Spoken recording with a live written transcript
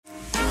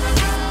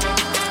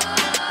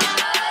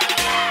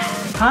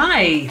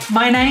Hi,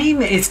 my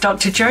name is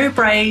Dr. Jo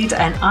Braid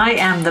and I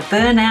am the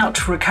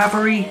Burnout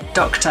Recovery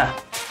Doctor.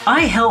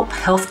 I help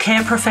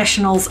healthcare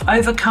professionals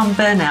overcome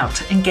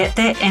burnout and get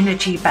their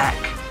energy back.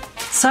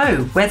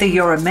 So, whether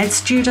you're a med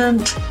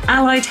student,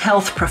 allied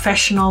health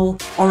professional,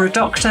 or a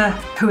doctor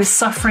who is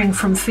suffering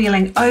from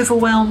feeling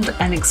overwhelmed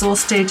and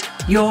exhausted,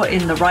 you're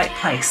in the right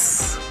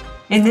place.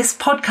 In this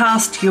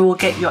podcast, you will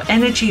get your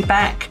energy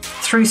back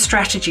through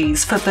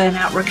strategies for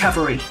burnout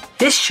recovery.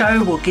 This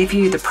show will give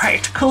you the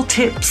practical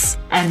tips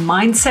and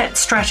mindset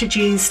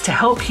strategies to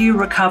help you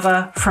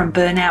recover from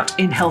burnout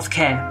in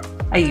healthcare.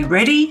 Are you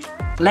ready?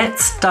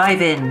 Let's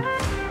dive in.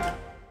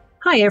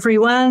 Hi,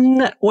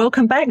 everyone.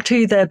 Welcome back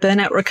to the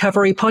Burnout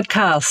Recovery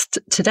Podcast.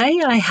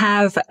 Today, I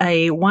have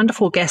a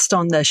wonderful guest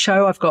on the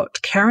show. I've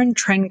got Karen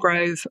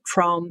Trengrove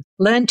from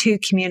Learn to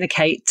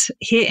Communicate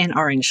here in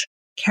Orange.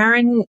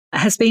 Karen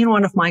has been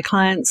one of my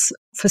clients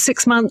for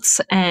 6 months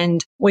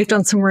and we've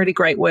done some really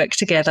great work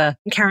together.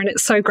 Karen,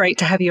 it's so great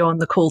to have you on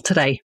the call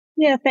today.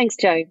 Yeah, thanks,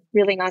 Jo.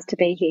 Really nice to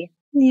be here.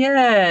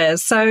 Yeah,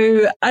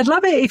 so I'd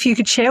love it if you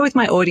could share with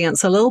my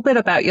audience a little bit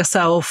about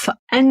yourself,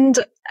 and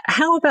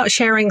how about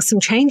sharing some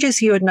changes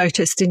you had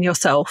noticed in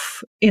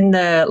yourself in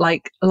the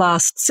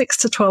last 6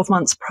 to 12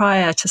 months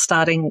prior to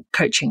starting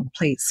coaching,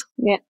 please?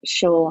 Yeah,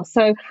 sure.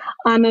 So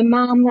I'm a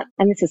mum,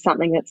 and this is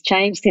something that's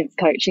changed since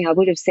coaching. I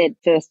would have said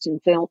first and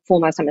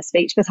foremost I'm a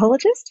speech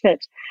pathologist,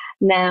 but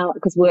now,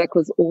 because work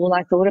was all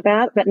I thought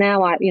about, but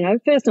now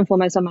first and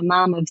foremost I'm a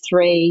mum of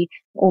three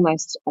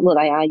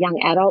they are young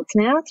adults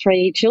now,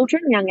 3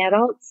 children, young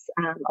adults,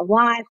 a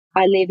wife.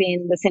 I live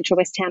in the central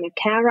west town of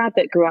Cowra,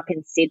 but grew up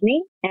in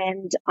Sydney,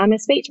 and I'm a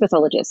speech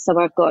pathologist. So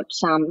I've got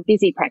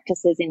busy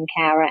practices in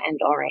Cowra and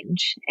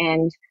Orange.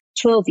 And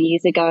 12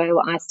 years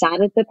ago, I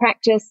started the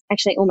practice,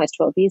 actually almost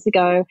 12 years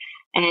ago,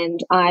 and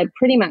I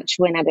pretty much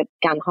went at it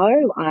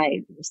gung-ho.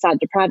 I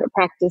started a private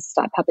practice,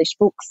 I published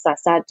books, I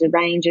started a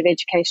range of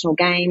educational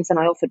games, and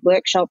I offered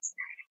workshops.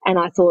 And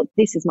I thought,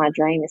 this is my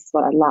dream, this is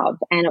what I love.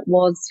 And it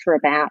was for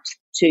about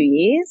 2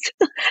 years.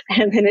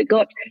 And then it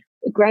got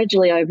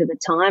gradually over the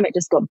time, it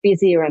just got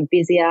busier and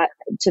busier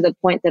to the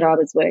point that I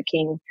was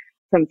working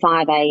from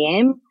 5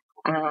 a.m.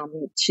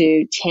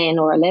 To 10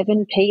 or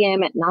 11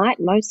 p.m. at night,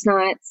 most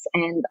nights.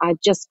 And I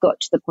just got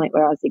to the point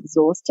where I was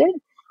exhausted.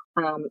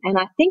 And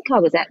I think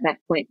I was at that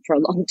point for a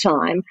long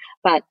time.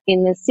 But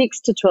in the 6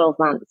 to 12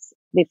 months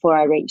before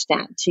I reached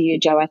out to you,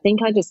 Jo, I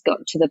think I just got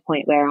to the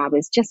point where I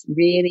was just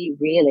really,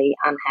 really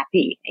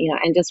unhappy,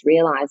 and just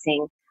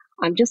realizing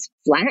I'm just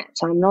flat.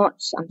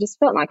 I just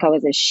felt like I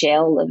was a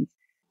shell of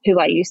who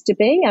I used to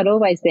be. I'd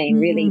always been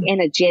really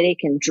energetic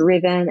and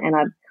driven, and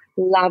I've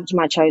loved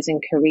my chosen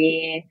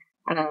career,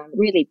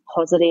 really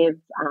positive,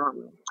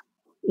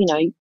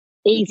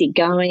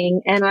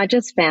 easygoing. And I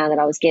just found that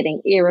I was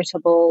getting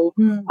irritable.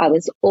 I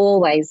was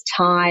always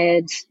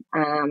tired.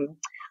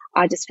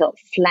 I just felt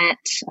flat.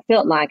 I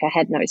felt like I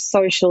had no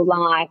social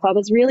life. I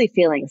was really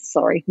feeling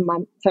sorry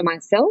for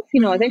myself.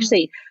 I was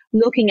actually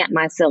looking at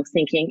myself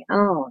thinking,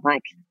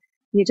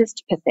 you're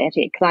just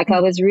pathetic.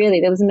 There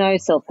was no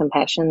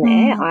self-compassion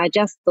there. I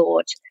just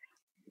thought,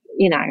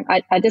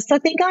 I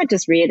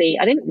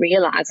didn't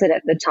realize it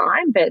at the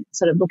time, but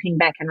sort of looking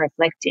back and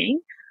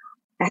reflecting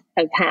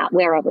of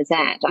where I was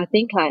at, I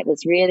think I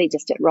was really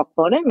just at rock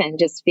bottom and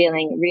just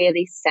feeling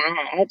really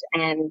sad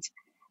and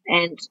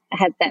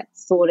had that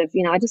sort of,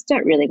 I just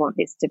don't really want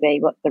this to be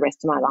what the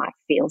rest of my life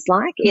feels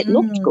like. It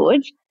looked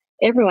good.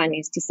 Everyone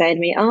used to say to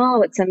me,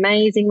 oh, it's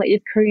amazing what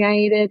you've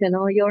created, and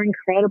oh, you're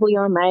incredible,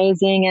 you're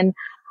amazing. And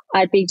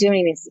I'd be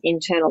doing this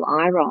internal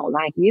eye roll,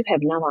 like, you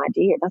have no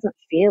idea. It doesn't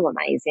feel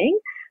amazing.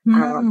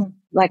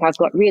 I've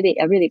got a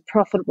really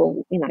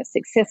profitable,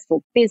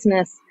 successful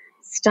business,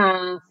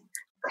 staff,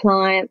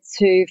 clients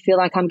who feel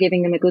like I'm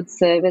giving them a good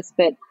service,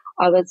 but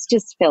I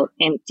just felt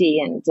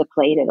empty and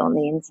depleted on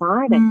the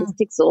inside and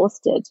just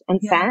exhausted and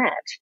sad.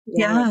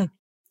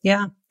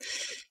 Yeah.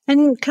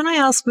 And can I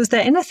ask, was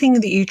there anything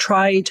that you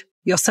tried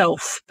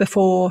yourself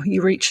before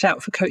you reached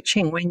out for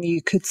coaching when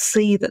you could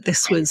see that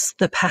this was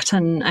the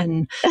pattern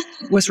and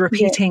was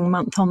repeating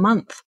month on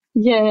month?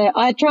 Yeah,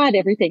 I tried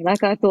everything.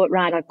 I thought,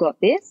 right, I've got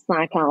this,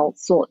 I'll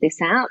sort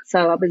this out.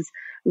 So I was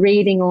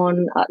reading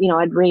on,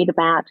 I'd read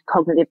about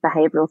cognitive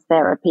behavioural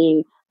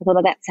therapy. I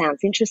thought, that sounds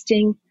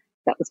interesting.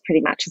 That was pretty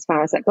much as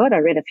far as I got. I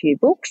read a few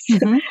books.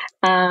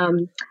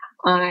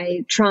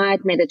 I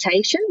tried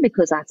meditation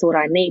because I thought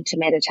I need to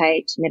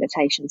meditate.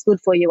 Meditation's good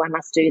for you. I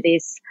must do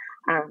this.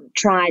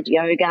 Tried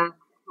yoga.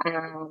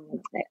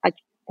 I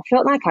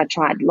felt like I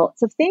tried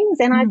lots of things,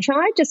 and I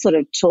tried just sort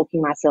of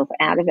talking myself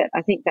out of it.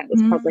 I think that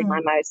was probably my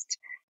most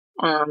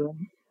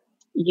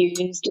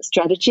used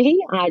strategy.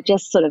 I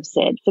just sort of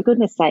said, for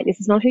goodness sake, this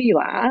is not who you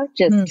are.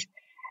 Just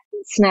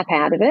snap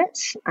out of it.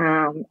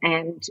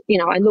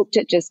 I looked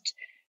at just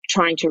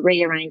trying to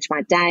rearrange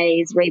my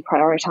days,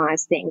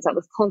 reprioritize things. I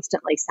was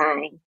constantly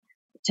saying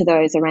to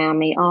those around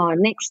me, oh,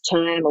 next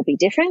term will be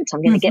different.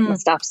 I'm going to get my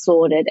stuff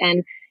sorted.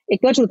 And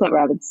it got to the point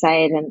where I would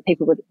say it and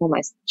people would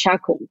almost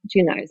chuckle.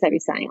 They'd be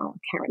saying, oh,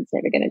 Karen's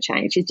never going to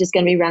change. She's just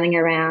going to be running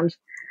around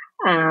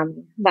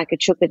like a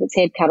chook with its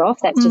head cut off.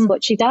 That's just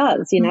what she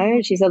does, you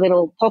know. She's a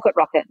little pocket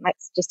rocket.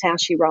 That's just how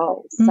she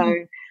rolls. So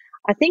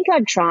I think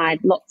I'd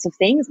tried lots of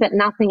things, but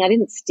nothing. I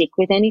didn't stick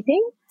with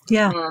anything.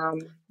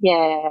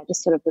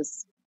 Just sort of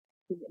was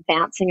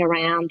bouncing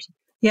around,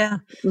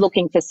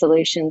 looking for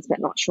solutions, but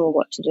not sure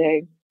what to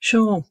do.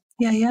 Sure.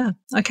 Yeah.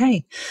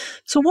 Okay.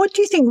 So what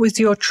do you think was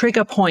your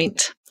trigger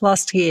point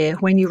last year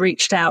when you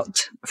reached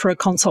out for a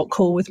consult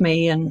call with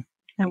me and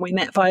we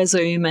met via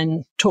Zoom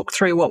and talked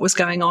through what was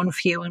going on for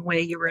you and where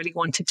you really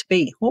wanted to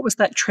be? What was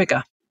that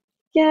trigger?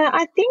 Yeah,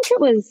 I think it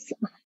was,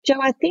 Jo,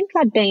 I think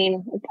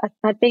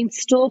I'd been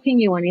stalking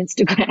you on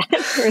Instagram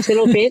for a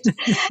little bit.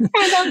 And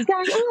I was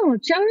going, oh,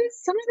 Jo,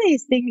 some of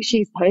these things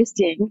she's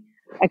posting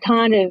are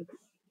kind of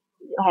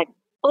like,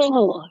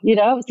 oh, you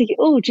know, I was thinking,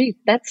 oh, gee,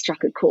 that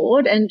struck a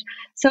chord. And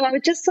so I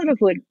would just sort of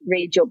would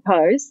read your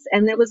posts.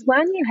 And there was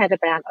one you had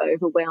about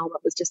overwhelm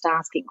that was just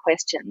asking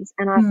questions.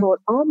 And I thought,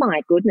 oh,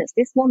 my goodness,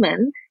 this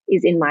woman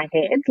is in my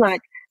head.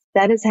 Like,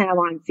 that is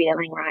how I'm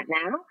feeling right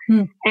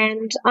now.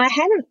 And I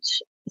hadn't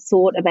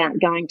thought about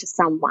going to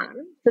someone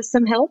for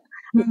some help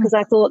because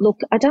I thought, look,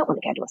 I don't want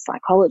to go to a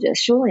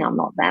psychologist. Surely I'm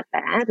not that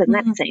bad. And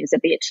that seems a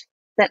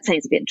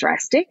bit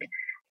drastic.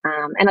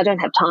 And I don't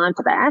have time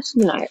for that,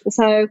 you know.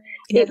 So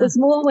it was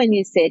more when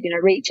you said, you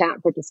know, reach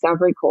out for a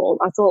discovery call.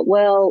 I thought,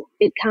 well,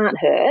 it can't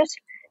hurt.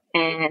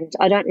 And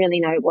I don't really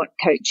know what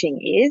coaching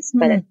is,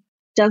 but it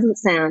doesn't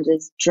sound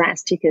as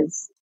drastic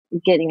as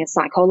getting a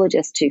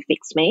psychologist to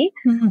fix me.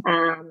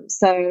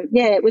 So,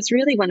 yeah, it was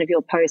really one of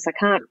your posts. I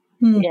can't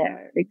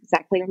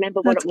exactly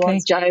remember what it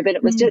was, Jo, but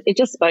it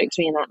just spoke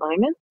to me in that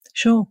moment.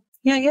 Sure.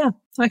 Yeah.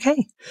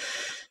 Okay.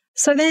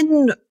 So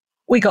then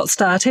we got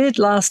started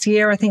last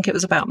year. I think it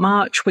was about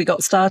March. We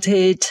got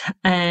started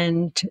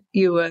and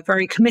you were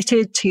very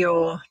committed to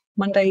your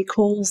Monday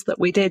calls that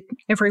we did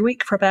every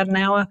week for about an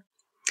hour.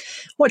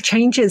 What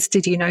changes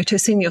did you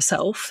notice in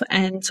yourself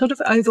and sort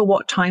of over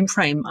what time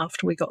frame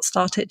after we got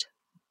started?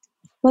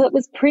 Well, it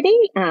was pretty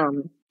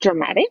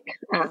dramatic,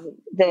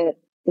 the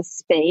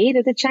speed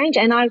of the change.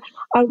 And I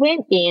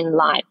went in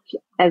like,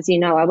 as you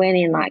know, I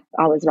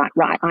was like,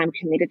 right, I'm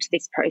committed to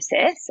this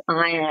process.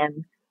 I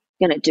am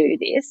going to do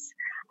this.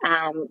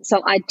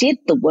 So I did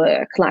the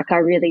work, like I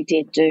really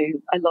did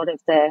do a lot of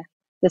the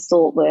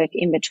thought work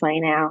in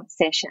between our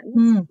sessions.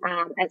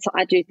 And so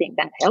I do think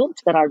that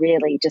helped, that I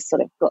really just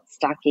sort of got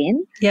stuck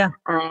in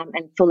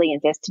and fully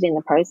invested in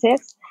the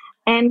process.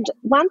 And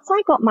once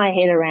I got my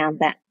head around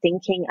that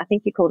thinking, I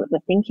think you called it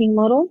the thinking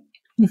model.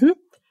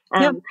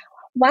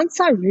 Once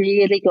I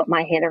really got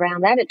my head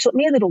around that, it took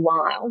me a little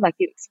while, like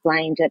you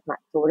explained it and I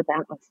thought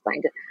about it and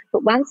explained it.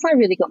 But once I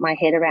really got my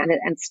head around it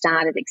and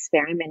started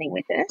experimenting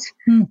with it,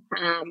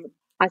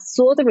 I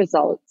saw the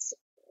results,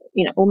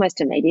 you know, almost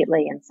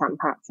immediately in some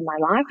parts of my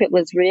life. It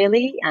was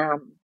really,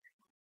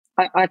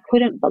 I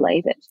couldn't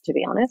believe it, to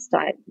be honest.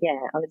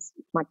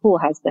 My poor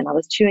husband, I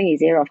was chewing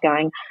his ear off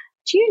going,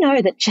 do you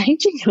know that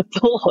changing your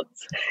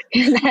thoughts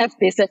can have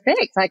this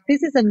effect? Like,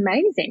 this is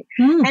amazing.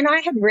 And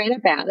I had read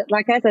about it.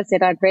 Like, as I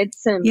said, I'd read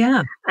some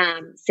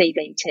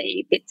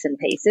CBT bits and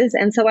pieces.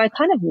 And so I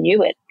kind of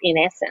knew it in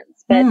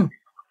essence. But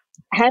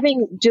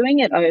doing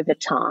it over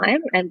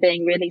time and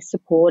being really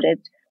supported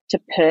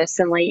to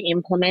personally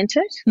implement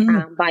it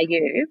by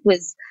you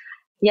was,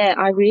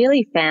 I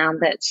really found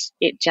that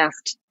it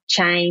just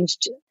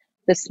changed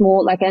the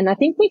small, and I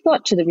think we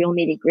got to the real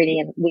nitty gritty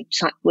and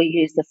we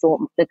used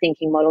the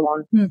thinking model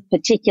on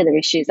particular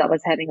issues I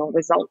was having or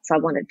results I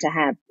wanted to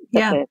have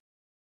that were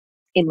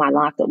in my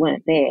life that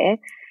weren't there.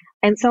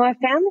 And so I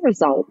found the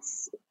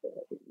results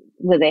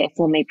were there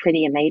for me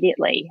pretty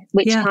immediately,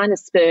 which kind of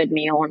spurred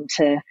me on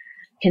to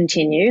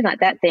continue.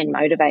 Like, that then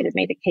motivated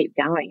me to keep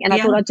going. And I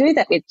thought I'd do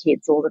that with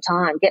kids all the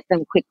time, get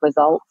them quick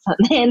results.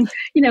 And then,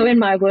 you know, in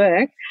my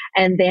work,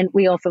 and then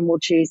we often will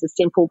choose a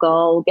simple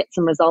goal, get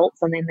some results,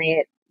 and then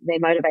they're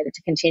motivated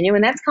to continue.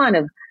 And that's kind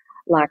of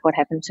like what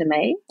happened to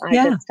me. I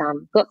just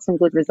got some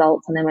good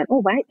results and then went,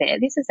 oh, wait there,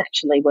 this is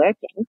actually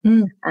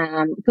working.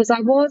 Because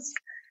I was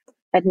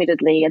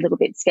admittedly a little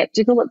bit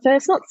skeptical at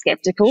first, not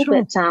skeptical,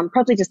 but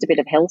probably just a bit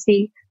of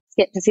healthy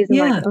skepticism,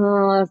 like,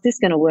 oh, is this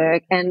going to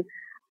work? And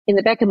in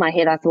the back of my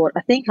head, I thought,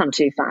 I think I'm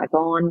too far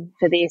gone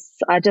for this.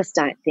 I just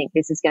don't think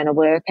this is going to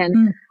work.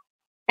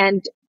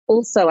 And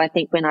also, I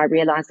think when I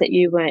realised that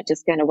you weren't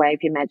just going to wave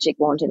your magic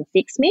wand and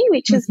fix me,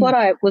 which is what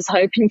I was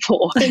hoping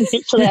for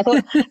initially. I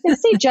thought,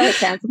 see, Jo, it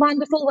sounds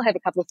wonderful. We'll have a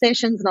couple of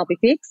sessions and I'll be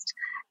fixed.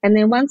 And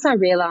then once I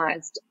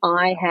realised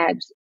I had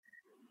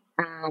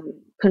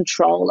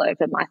control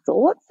over my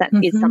thoughts, that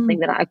is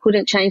something that I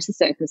couldn't change the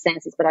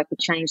circumstances, but I could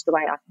change the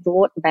way I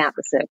thought about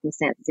the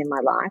circumstances in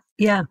my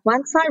life.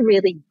 Once I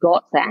really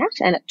got that,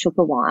 and it took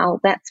a while,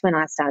 that's when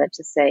I started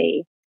to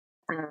see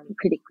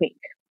pretty quick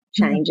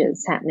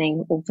changes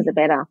happening, all for the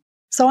better.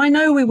 So I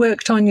know we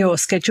worked on your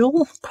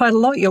schedule quite a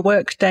lot, your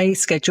work day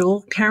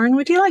schedule. Karen,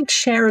 would you like to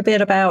share a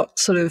bit about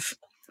sort of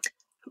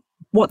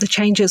what the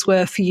changes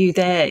were for you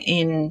there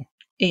in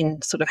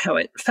sort of how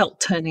it felt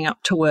turning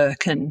up to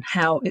work and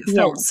how it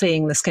felt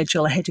seeing the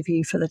schedule ahead of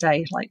you for the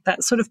day, like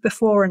that sort of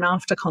before and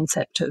after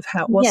concept of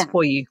how it was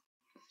for you?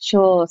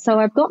 Sure. So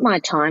I've got my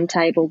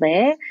timetable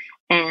there,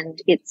 and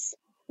it's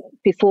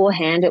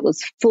beforehand it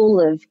was full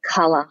of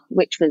colour,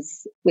 which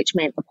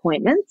meant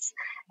appointments,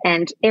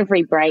 and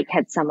every break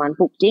had someone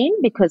booked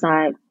in because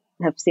I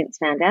have since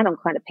found out I'm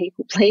quite a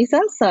people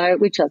pleaser, so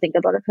which I think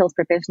a lot of health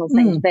professionals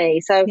seem to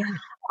be. So Yeah.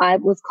 I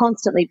was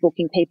constantly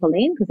booking people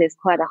in because there's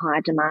quite a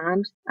high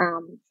demand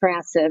for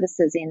our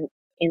services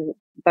in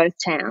both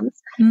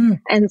towns.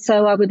 And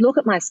so I would look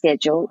at my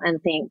schedule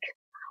and think,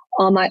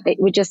 it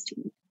would just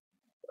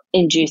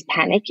induce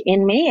panic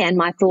in me. And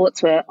my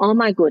thoughts were, oh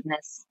my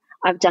goodness,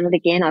 I've done it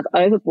again. I've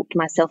overbooked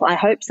myself. I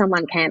hope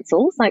someone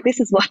cancels. Like,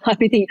 this is what I'd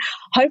be thinking.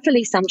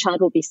 Hopefully some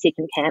child will be sick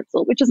and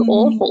cancel, which is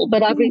awful.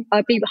 But I'd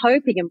be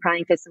hoping and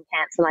praying for some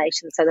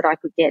cancellation so that I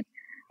could get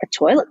a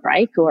toilet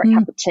break or a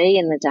cup of tea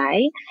in the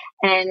day.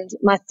 And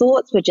my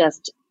thoughts were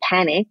just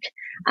panic.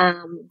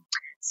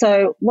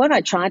 So what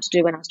I tried to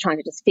do when I was trying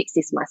to just fix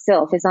this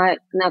myself is and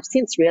I've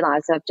since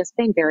realised I've just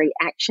been very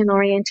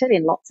action-oriented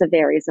in lots of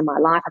areas of my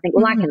life. I think,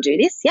 well, I can do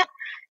this, yep.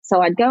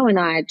 So I'd go and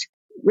I'd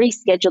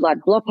reschedule,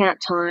 I'd block out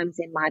times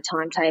in my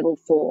timetable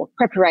for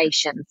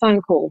preparation,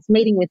 phone calls,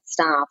 meeting with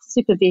staff,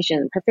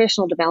 supervision,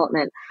 professional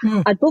development.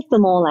 I'd book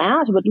them all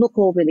out. It would look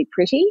all really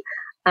pretty,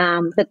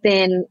 but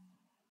then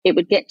it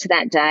would get to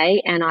that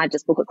day and I'd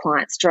just book a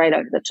client straight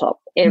over the top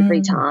every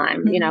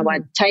time. You know,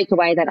 I'd take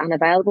away that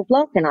unavailable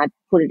block and I'd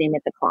put it in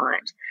with the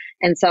client.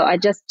 And so I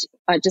just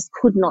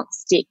could not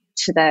stick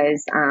to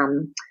those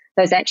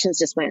actions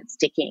just weren't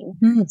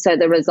sticking. So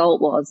the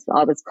result was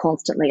I was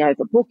constantly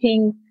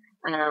overbooking.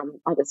 I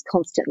was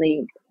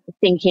constantly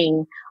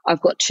thinking,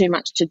 I've got too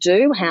much to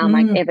do. How am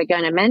I ever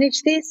going to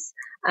manage this?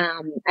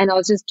 And I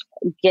was just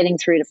getting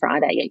through to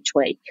Friday each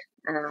week.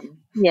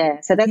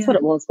 So that's what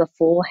it was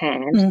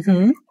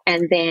beforehand.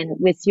 And then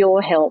with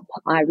your help,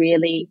 I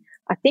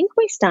think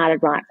we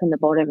started right from the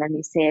bottom, and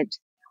you said,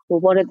 well,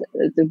 what are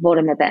the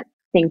bottom of that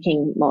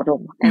thinking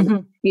model?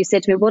 And you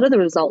said to me, what are the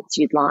results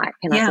you'd like?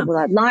 And I said, well,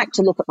 I'd like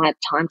to look at my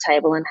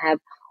timetable and have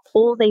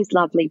all these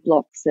lovely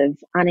blocks of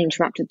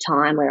uninterrupted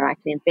time where I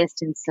can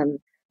invest in some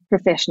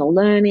professional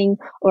learning,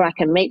 or I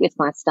can meet with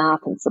my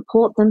staff and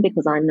support them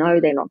because I know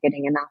they're not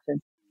getting enough of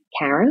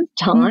Karen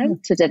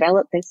time to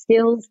develop their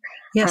skills.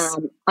 Yes.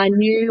 I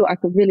knew I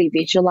could really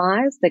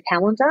visualize the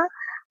calendar.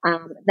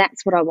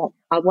 That's what I want.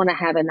 I want to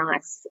have a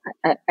nice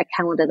a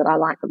calendar that I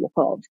like the look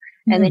of.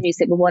 And then you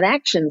said, well, what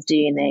actions do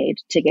you need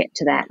to get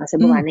to that? And I said,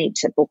 well, I need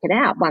to book it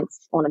out once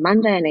on a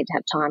Monday. I need to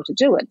have time to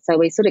do it. So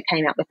we sort of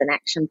came up with an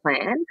action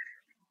plan.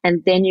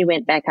 And then you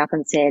went back up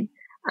and said,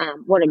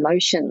 what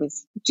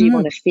emotions do you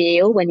want to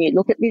feel when you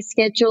look at this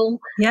schedule?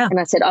 Yeah. And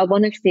I said, I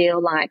want to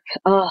feel like,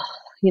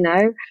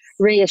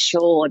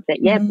 reassured that,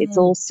 it's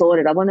all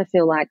sorted. I want to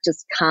feel like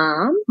just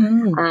calm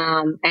and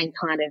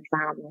kind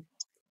of,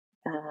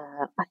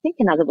 I think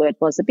another word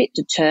was a bit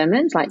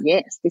determined, like,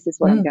 yes, this is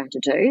what I'm going to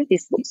do.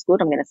 This looks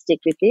good. I'm going to stick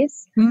with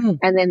this.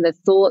 And then the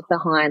thought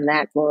behind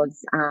that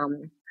was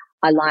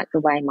I like the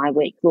way my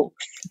week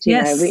looks,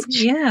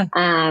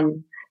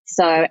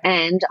 So,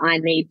 and I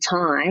need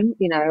time,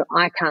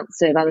 I can't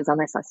serve others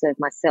unless I serve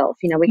myself.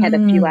 We had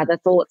a few other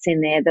thoughts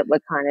in there that were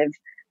kind of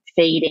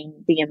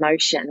feeding the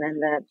emotion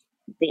and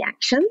the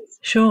actions.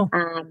 Sure.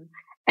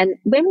 And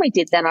when we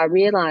did that, I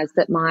realised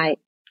that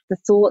the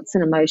thoughts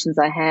and emotions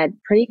I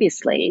had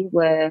previously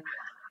were,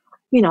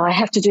 I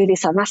have to do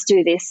this, I must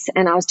do this,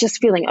 and I was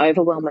just feeling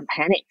overwhelmed and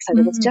panic. So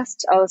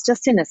I was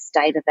just in a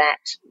state of that,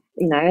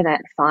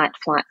 that fight,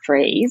 flight,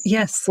 freeze.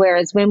 Yes.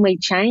 Whereas when we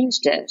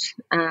changed it,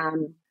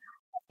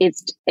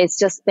 it's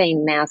just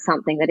been now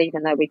something that,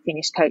 even though we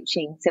finished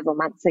coaching several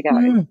months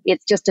ago,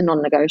 it's just a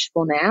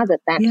non-negotiable now that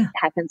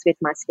happens with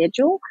my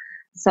schedule.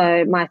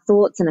 So my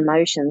thoughts and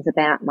emotions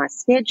about my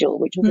schedule,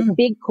 which was a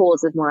big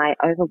cause of my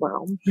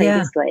overwhelm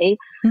previously,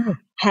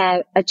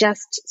 are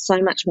just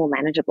so much more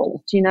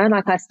manageable.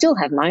 Like, I still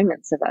have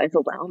moments of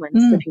overwhelm and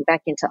slipping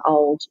back into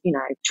old,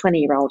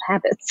 20-year-old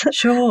habits.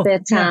 Sure.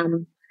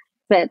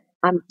 But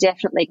I've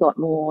definitely got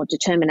more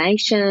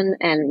determination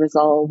and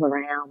resolve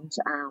around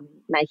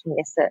making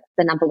this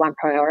the number one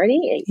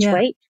priority each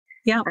week.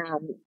 Yeah.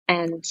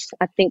 And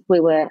I think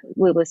we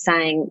were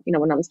saying,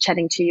 when I was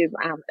chatting to you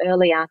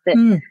earlier,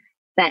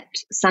 that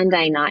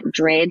Sunday night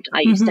dread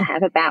I used to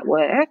have about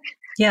work.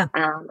 Yeah.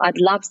 I'd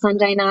love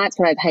Sunday nights,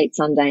 but I'd hate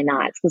Sunday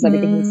nights because I'd be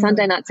thinking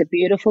Sunday nights are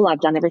beautiful.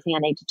 I've done everything I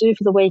need to do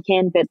for the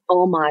weekend, but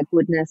oh my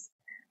goodness,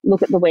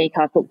 look at the week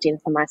I've booked in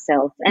for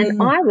myself.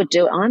 And I would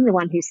do it. I'm the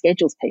one who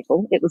schedules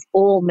people. It was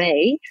all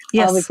me.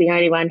 Yes. I was the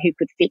only one who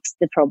could fix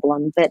the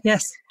problem. But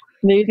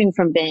moving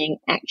from being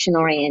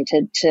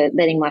action-oriented to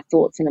letting my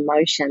thoughts and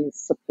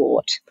emotions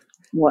support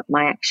what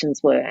my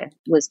actions were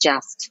was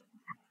just,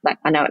 like,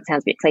 I know it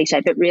sounds a bit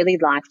cliche, but really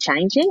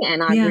life-changing,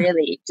 and I'm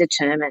really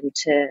determined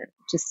to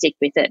stick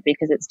with it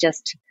because it's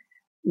just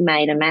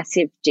made a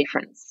massive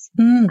difference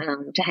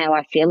to how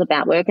I feel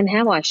about work and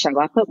how I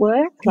show up at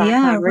work. Like,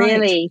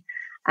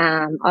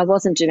 I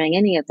wasn't doing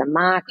any of the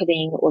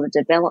marketing or the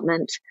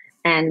development,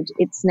 and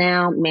it's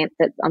now meant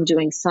that I'm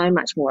doing so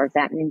much more of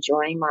that and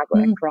enjoying my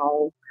work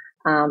role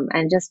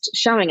and just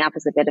showing up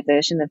as a better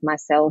version of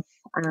myself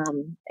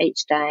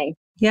each day.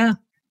 Yeah.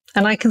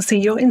 And I can see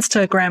your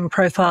Instagram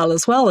profile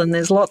as well. And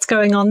there's lots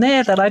going on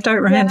there that I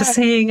don't remember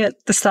seeing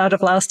at the start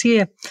of last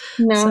year.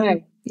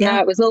 No, yeah.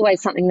 No, it was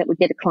always something that would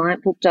get a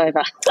client booked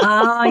over.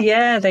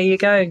 Yeah, there you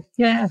go.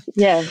 Yeah.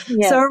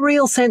 So a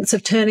real sense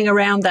of turning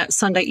around that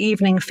Sunday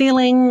evening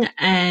feeling.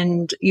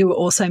 And you were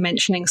also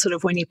mentioning sort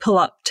of when you pull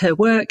up to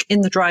work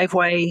in the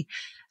driveway,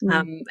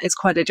 it's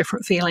quite a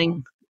different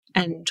feeling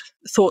and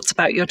thoughts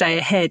about your day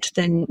ahead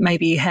than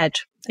maybe you had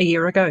a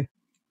year ago.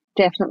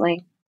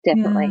 Definitely.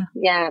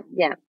 Yeah.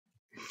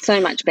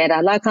 So much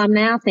better. Like I'm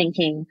now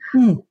thinking,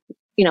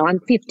 I'm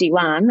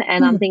 51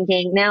 and I'm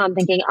thinking,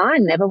 I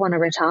never want to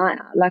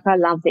retire. Like I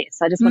love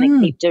this. I just want to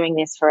keep doing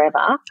this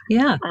forever.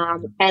 Yeah.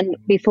 And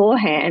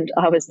beforehand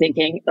I was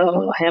thinking,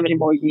 how many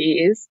more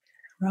years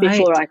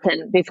before I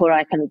can decrease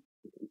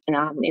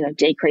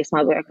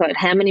my workload?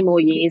 How many more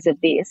years of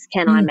this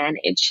can I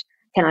manage?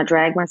 Can I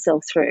drag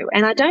myself through?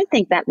 And I don't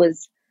think that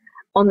was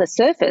on the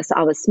surface.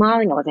 I was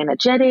smiling. I was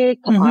energetic.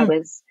 I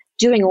was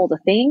doing all the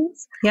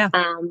things. Yeah.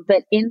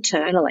 But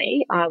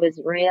internally, I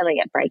was really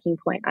at breaking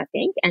point, I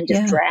think, and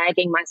just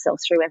dragging myself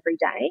through every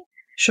day.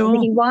 Sure. And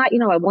thinking, why,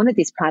 I wanted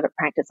this private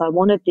practice. I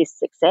wanted this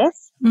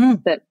success,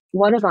 but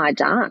what have I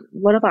done?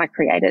 What have I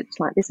created? It's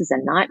like, this is a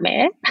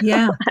nightmare.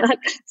 Yeah.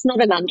 It's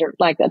not I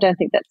don't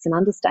think that's an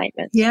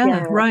understatement.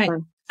 Yeah, right.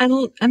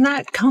 And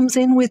that comes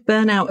in with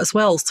burnout as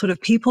well. Sort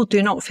of people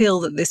do not feel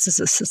that this is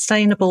a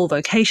sustainable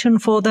vocation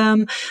for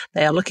them.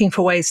 They are looking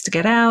for ways to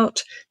get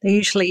out. They're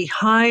usually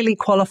highly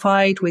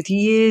qualified with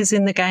years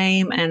in the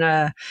game and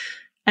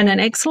an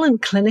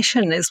excellent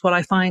clinician is what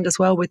I find as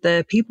well with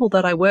the people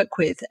that I work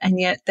with. And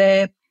yet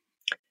they're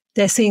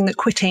seeing that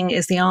quitting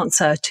is the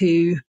answer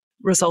to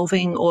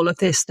resolving all of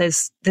this.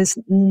 There's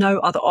no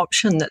other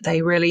option that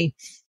they really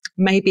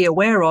may be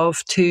aware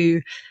of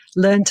to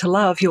learn to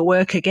love your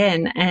work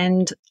again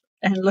and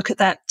look at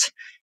that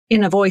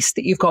inner voice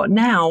that you've got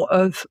now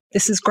of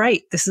this is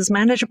great, this is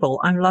manageable,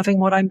 I'm loving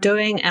what I'm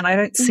doing, and I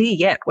don't see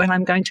yet when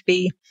I'm going to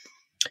be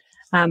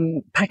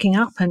packing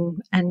up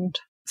and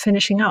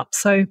finishing up.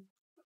 So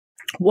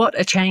what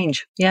a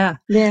change. Yeah.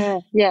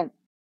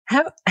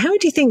 How do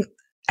you think,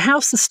 how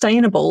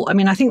sustainable, I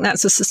mean, I think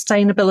that's a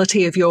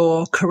sustainability of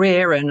your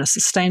career and a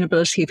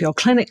sustainability of your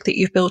clinic that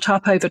you've built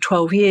up over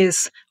 12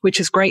 years, which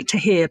is great to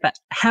hear, but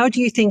how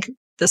do you think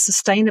the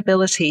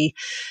sustainability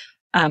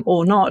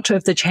or not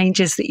of the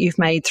changes that you've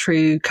made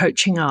through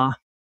coaching are?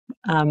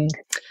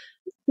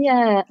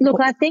 Look,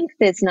 I think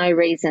there's no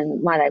reason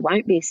why they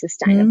won't be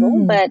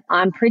sustainable, but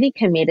I'm pretty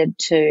committed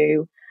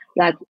to,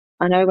 like,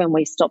 I know when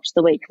we stopped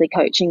the weekly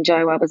coaching,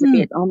 Jo, I was a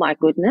bit, oh my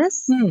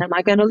goodness, am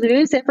I going to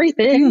lose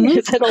everything?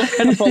 Is it all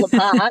going to fall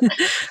apart?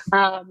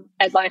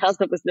 And my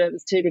husband was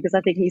nervous too because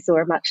I think he saw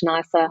a much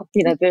nicer,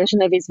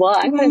 version of his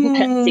wife over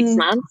that 6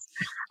 months.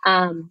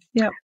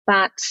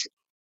 But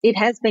it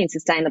has been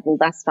sustainable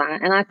thus far.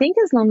 And I think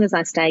as long as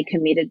I stay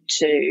committed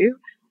to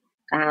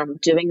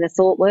doing the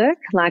thought work,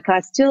 like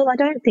I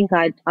don't think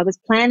I was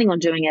planning on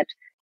doing it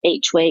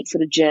each week,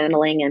 sort of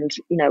journaling and,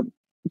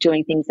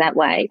 doing things that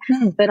way.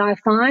 But I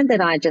find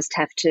that I just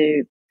have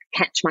to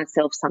catch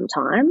myself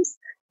sometimes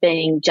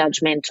being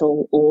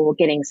judgmental or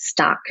getting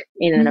stuck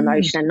in an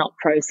emotion and not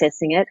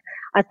processing it.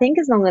 I think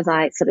as long as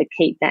I sort of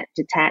keep that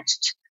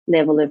detached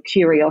level of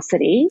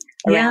curiosity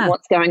around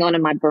what's going on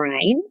in my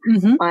brain,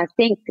 I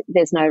think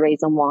there's no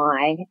reason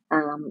why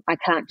I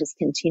can't just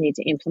continue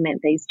to implement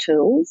these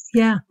tools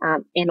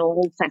in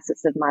all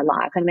facets of my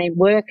life. I mean,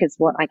 work is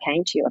what I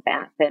came to you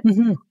about, but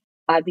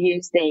I've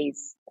used the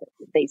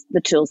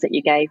tools that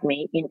you gave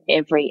me in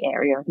every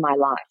area of my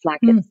life. Like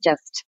it's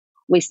just,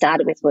 we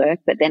started with work,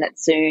 but then it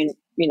soon,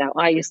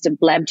 I used to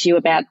blab to you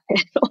about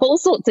all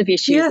sorts of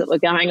issues that were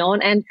going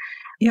on, and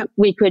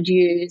we could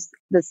use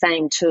the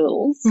same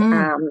tools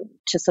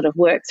to sort of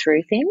work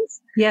through things.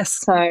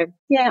 Yes. So,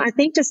 I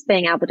think just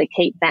being able to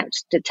keep that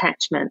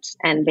detachment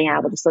and being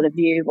able to sort of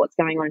view what's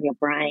going on in your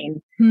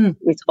brain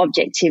with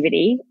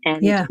objectivity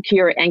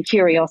and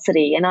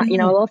curiosity. And,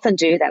 I'll often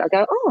do that. I'll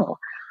go,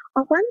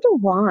 I wonder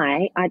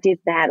why I did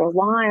that or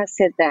why I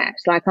said that.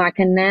 Like I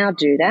can now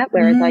do that,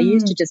 whereas I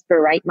used to just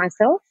berate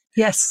myself.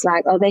 Yes.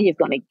 Like, there you've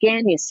gone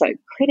again. You're so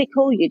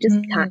critical. You just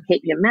can't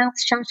keep your mouth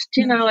shut.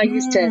 I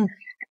used to,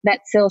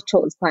 that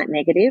self-talk was quite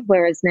negative,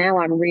 whereas now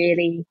I'm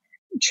really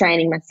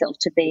training myself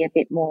to be a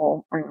bit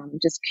more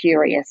just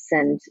curious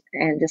and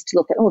just to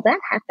look at,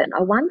 that happened.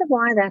 I wonder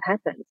why that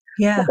happened.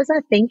 Yeah. What was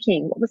I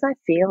thinking? What was I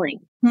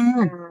feeling?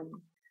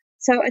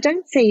 So I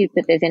don't see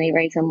that there's any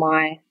reason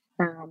why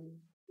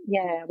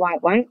why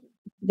it won't,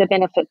 the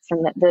benefits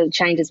and the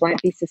changes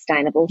won't be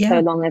sustainable so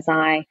long as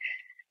I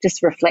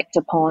just reflect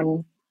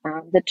upon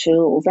the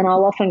tools. And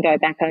I'll often go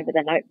back over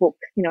the notebook.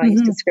 I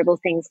used to scribble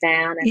things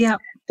down and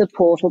the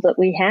portal that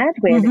we had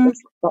where there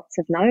was lots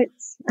of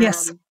notes.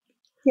 Yes.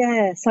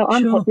 So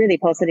I'm really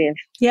positive.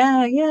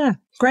 Yeah.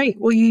 Great.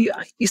 Well, you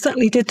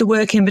certainly did the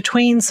work in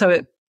between,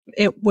 so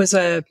it was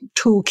a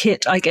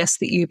toolkit, I guess,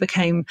 that you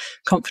became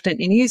confident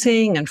in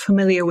using and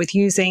familiar with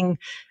using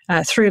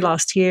through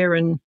last year.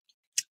 And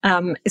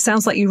it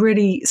sounds like you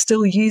really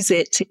still use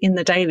it in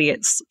the daily.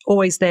 It's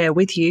always there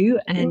with you,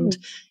 and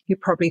you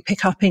probably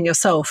pick up in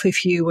yourself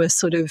if you were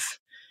sort of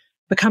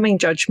becoming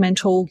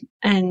judgmental,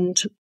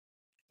 and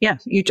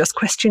you just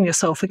question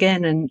yourself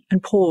again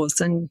and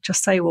pause and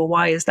just say, well,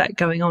 why is that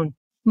going on?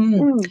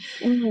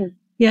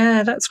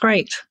 Yeah, that's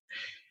great.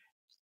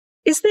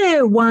 Is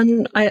there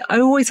one, I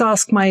always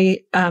ask my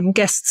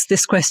guests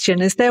this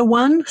question, is there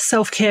one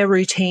self-care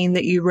routine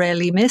that you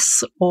rarely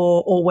miss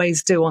or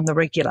always do on the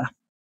regular?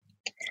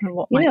 And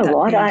what might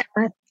that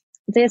be?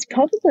 There's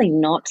probably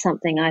not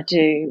something I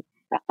do.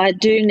 I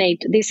do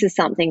need, this is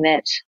something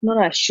that, not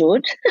I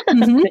should,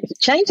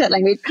 change that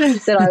language,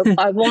 that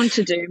I want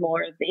to do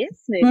more of this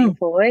moving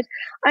forward.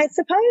 I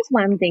suppose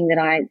one thing that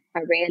I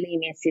rarely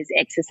miss is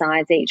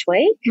exercise each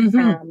week.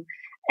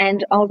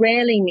 And I'll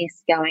rarely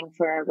miss going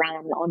for a run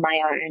on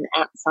my own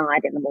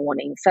outside in the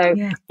morning. So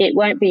it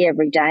won't be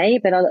every day,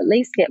 but I'll at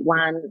least get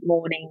one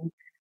morning,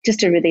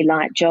 just a really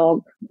light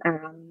jog,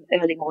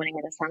 early morning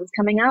when the sun's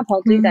coming up.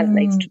 I'll do that at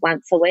least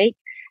once a week,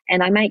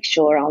 and I make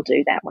sure I'll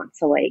do that once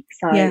a week.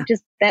 So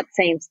just that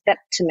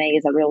to me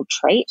is a real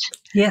treat.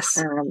 Yes.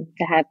 To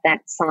have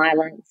that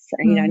silence,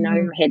 you know,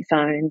 no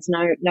headphones,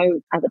 no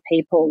other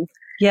people.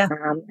 Yeah.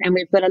 And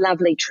we've got a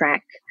lovely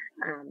track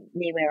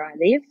near where I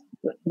live,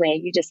 where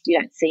you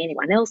don't see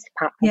anyone else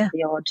apart from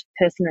the odd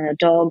person and a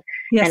dog.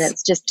 And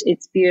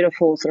it's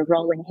beautiful sort of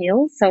rolling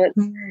hills. So it's,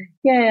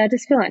 I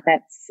just feel like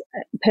that's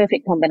a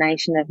perfect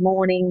combination of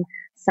morning,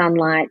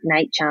 sunlight,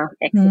 nature,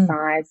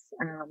 exercise.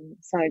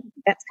 So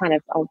that's kind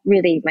of, I'll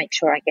really make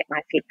sure I get my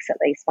fix at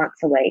least once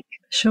a week.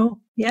 Sure.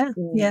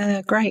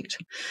 Yeah, great.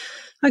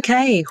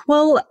 Okay.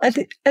 Well,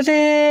 are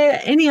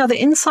there any other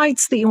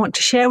insights that you want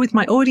to share with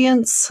my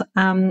audience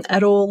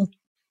at all?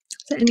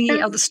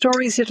 Any other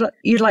stories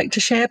you'd like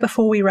to share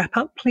before we wrap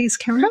up, please,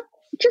 Karen?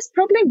 Just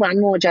probably one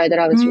more, Jo, that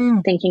I was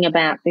thinking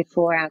about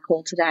before our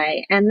call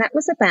today, and that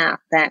was about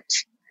that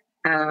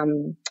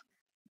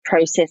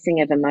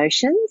processing of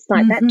emotions.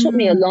 Like that took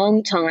me a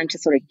long time to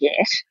sort of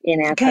get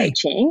in our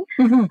coaching,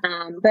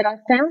 but I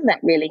found that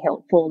really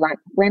helpful. Like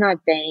when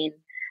I've been,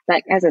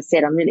 like as I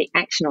said, I'm really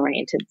action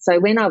oriented. So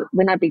when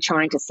I'd be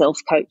trying to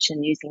self coach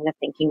and using the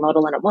thinking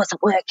model and it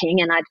wasn't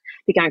working, and I'd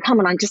be going, "Come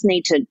on, I just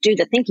need to do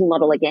the thinking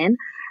model again."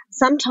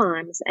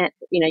 Sometimes,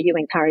 you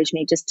encourage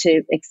me just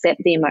to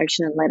accept the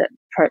emotion and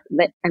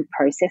let and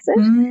process it.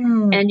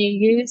 And you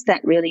use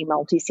that really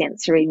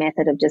multisensory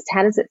method of just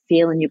how does it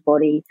feel in your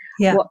body?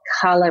 What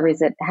color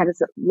is it? How does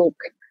it look?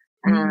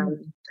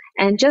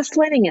 And just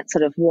letting it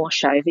sort of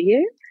wash over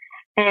you.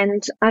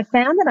 And I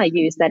found that I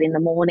used that in the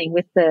morning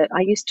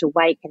I used to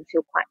wake and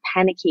feel quite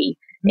panicky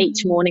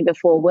each morning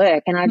before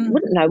work, and I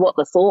wouldn't know what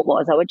the thought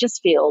was. I would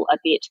just feel a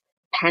bit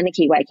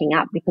panicky waking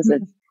up because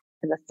of,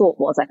 and the thought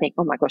was, I think,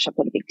 oh my gosh, I've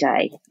got a big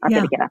day. I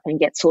better get up and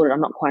get sorted.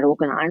 I'm not quite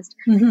organised.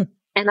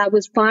 And I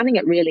was finding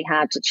it really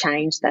hard to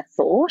change that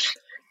thought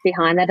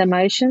behind that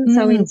emotion.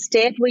 So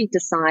instead we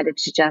decided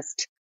to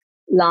just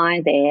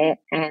lie there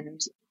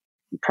and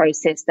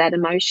process that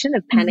emotion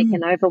of panic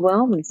and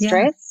overwhelm and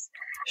stress.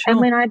 And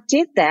when I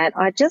did that,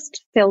 I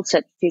just felt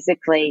it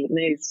physically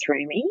move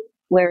through me.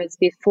 Whereas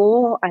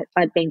before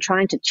I'd been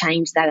trying to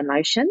change that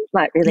emotion,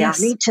 like really I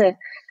need to.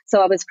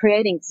 So I was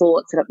creating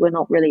thoughts that were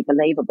not really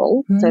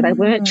believable. So they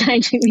weren't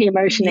changing the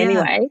emotion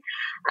anyway.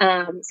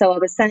 So I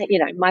was saying,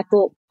 my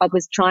thought, I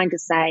was trying to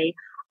say,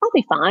 I'll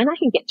be fine. I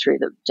can get through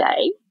the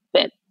day.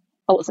 But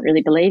I wasn't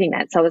really believing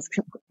that. So I was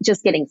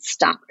just getting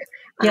stuck.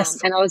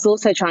 And I was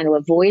also trying to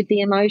avoid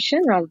the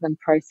emotion rather than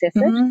process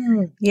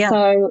it.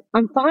 So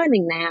I'm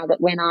finding now that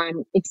when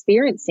I'm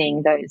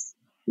experiencing those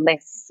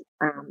less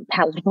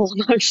palatable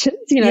emotions,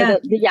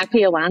 the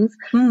yuckier ones,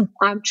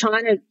 I'm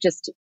trying to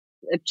just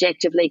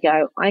objectively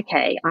go,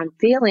 okay, I'm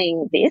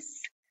feeling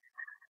this.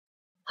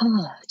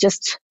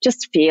 Just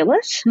feel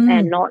it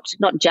and not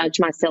judge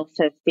myself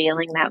for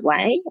feeling that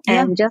way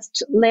and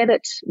just let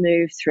it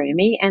move through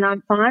me. And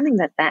I'm finding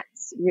that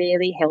that's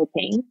really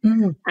helping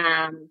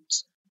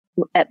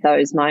at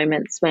those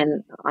moments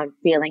when I'm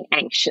feeling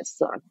anxious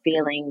or I'm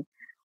feeling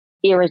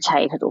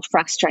irritated or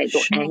frustrated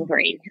or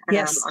angry.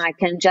 I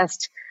can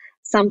just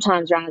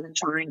sometimes, rather than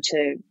trying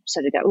to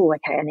sort of go, oh,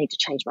 okay, I need to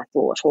change my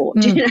thought, or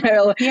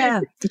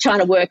trying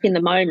to work in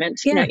the moment.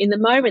 In the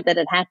moment that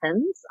it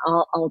happens,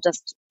 I'll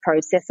just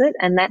process it,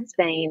 and that's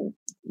been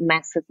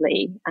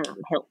massively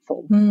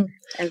helpful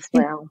as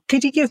well.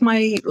 Could you give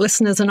my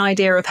listeners an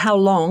idea of how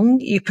long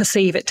you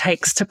perceive it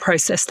takes to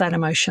process that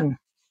emotion?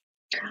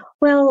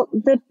 Well,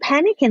 the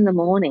panic in the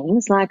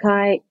mornings, like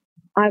I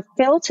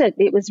felt it.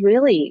 It was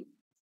really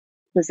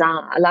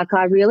bizarre. Like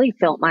I really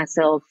felt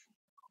myself.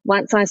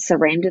 Once I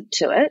surrendered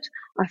to it,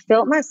 I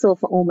felt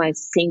myself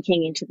almost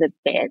sinking into the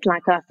bed.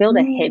 Like I felt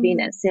a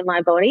heaviness in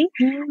my body.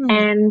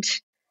 And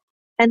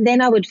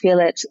then I would feel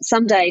it.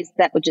 Some days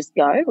that would just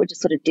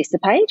sort of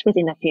dissipate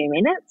within a few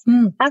minutes.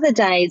 Other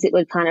days it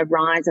would kind of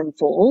rise and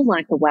fall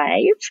like a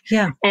wave.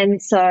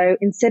 And so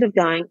instead of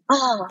going,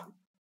 oh,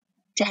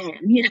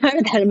 damn,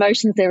 that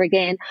emotion's there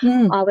again,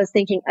 I was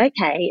thinking,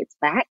 okay, it's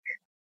back.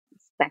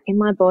 back in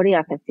my body.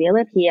 I can feel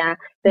it here,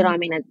 but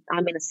I'm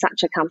in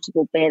such a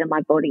comfortable bed and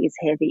my body is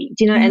heavy,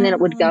 do you know, and then it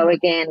would go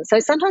again. So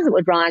sometimes it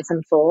would rise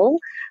and fall,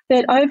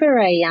 but over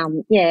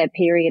a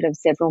period of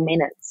several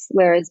minutes,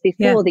 whereas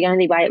before the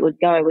only way it would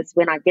go was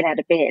when I get out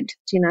of bed,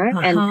 do you know,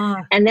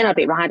 and then I'd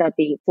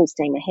be full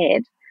steam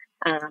ahead.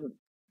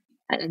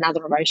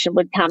 Another emotion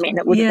would come in.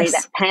 It wouldn't be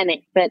that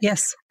panic, but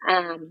that's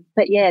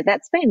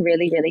been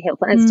really, really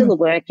helpful. And it's still a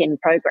work in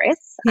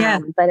progress,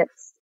 but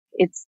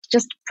it's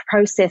just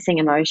processing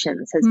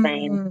emotions has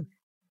been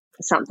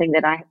something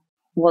that I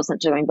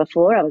wasn't doing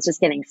before. I was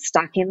just getting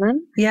stuck in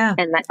them,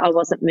 and that I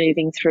wasn't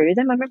moving through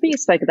them. I remember you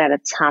spoke about a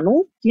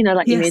tunnel, you know,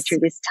 like you move through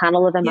this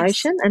tunnel of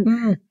emotion,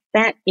 and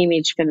that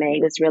image for me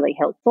was really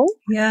helpful.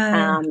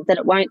 That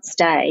it won't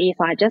stay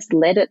if I just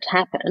let it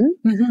happen.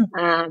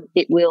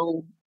 It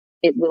will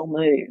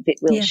move, it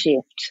will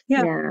shift.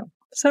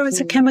 So it's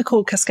a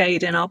chemical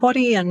cascade in our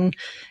body, and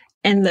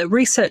the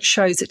research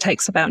shows it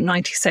takes about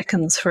 90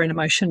 seconds for an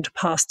emotion to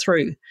pass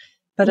through.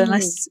 But I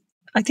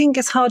think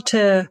it's hard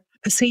to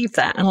perceive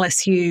that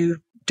unless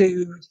you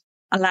do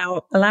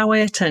allow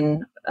it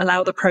and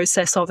allow the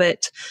process of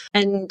it.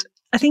 And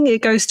I think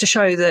it goes to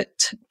show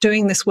that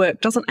doing this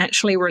work doesn't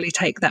actually really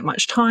take that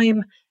much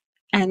time,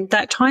 and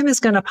that time is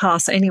going to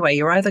pass anyway.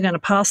 You're either going to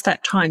pass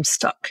that time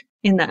stuck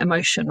in that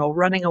emotion or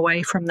running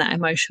away from that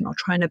emotion or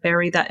trying to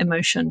bury that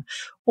emotion,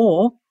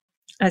 or,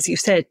 as you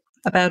said,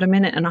 about a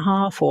minute and a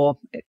half or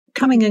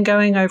coming and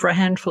going over a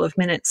handful of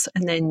minutes,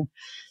 and then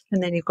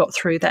you've got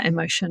through that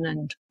emotion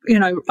and, you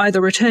know,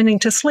 either returning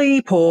to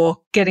sleep or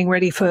getting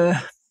ready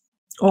for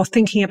or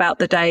thinking about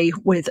the day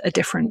with a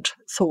different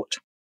thought.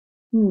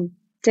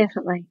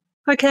 Definitely.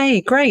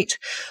 Okay, great.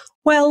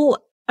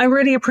 Well, I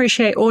really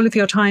appreciate all of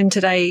your time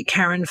today,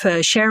 Karen,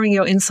 for sharing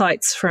your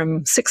insights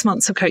from 6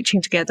 months of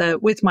coaching together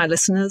with my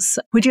listeners.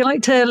 Would you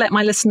like to let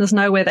my listeners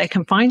know where they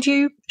can find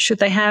you? Should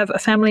they have a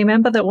family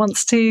member that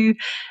wants to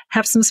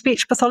have some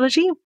speech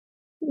pathology?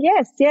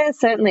 Yes,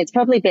 certainly. It's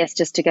probably best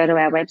just to go to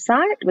our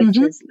website, which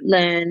is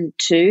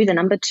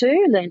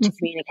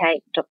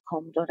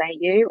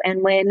learntocommunicate.com.au.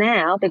 And we're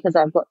now, because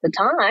I've got the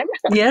time,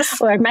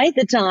 or I've made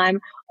the time,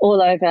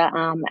 all over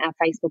our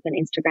Facebook and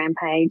Instagram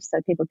page,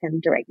 so people can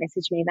direct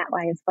message me that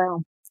way as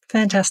well.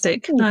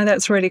 Fantastic. No,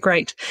 that's really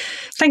great.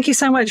 Thank you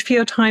so much for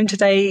your time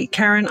today,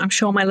 Karen. I'm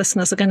sure my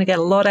listeners are going to get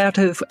a lot out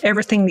of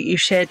everything that you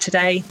shared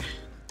today.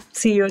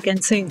 See you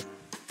again soon.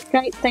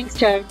 Great. Thanks,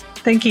 Jo.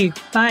 Thank you.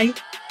 Bye.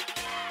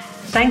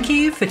 Thank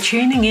you for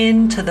tuning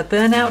in to the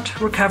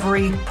Burnout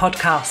Recovery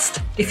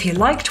Podcast. If you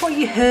liked what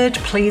you heard,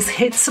 please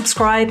hit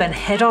subscribe and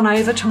head on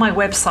over to my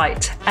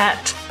website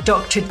at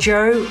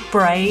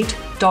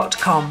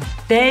drjobraid.com.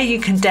 There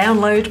you can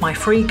download my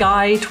free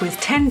guide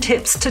with 10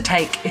 tips to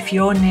take if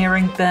you're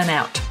nearing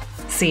burnout.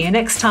 See you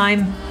next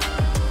time.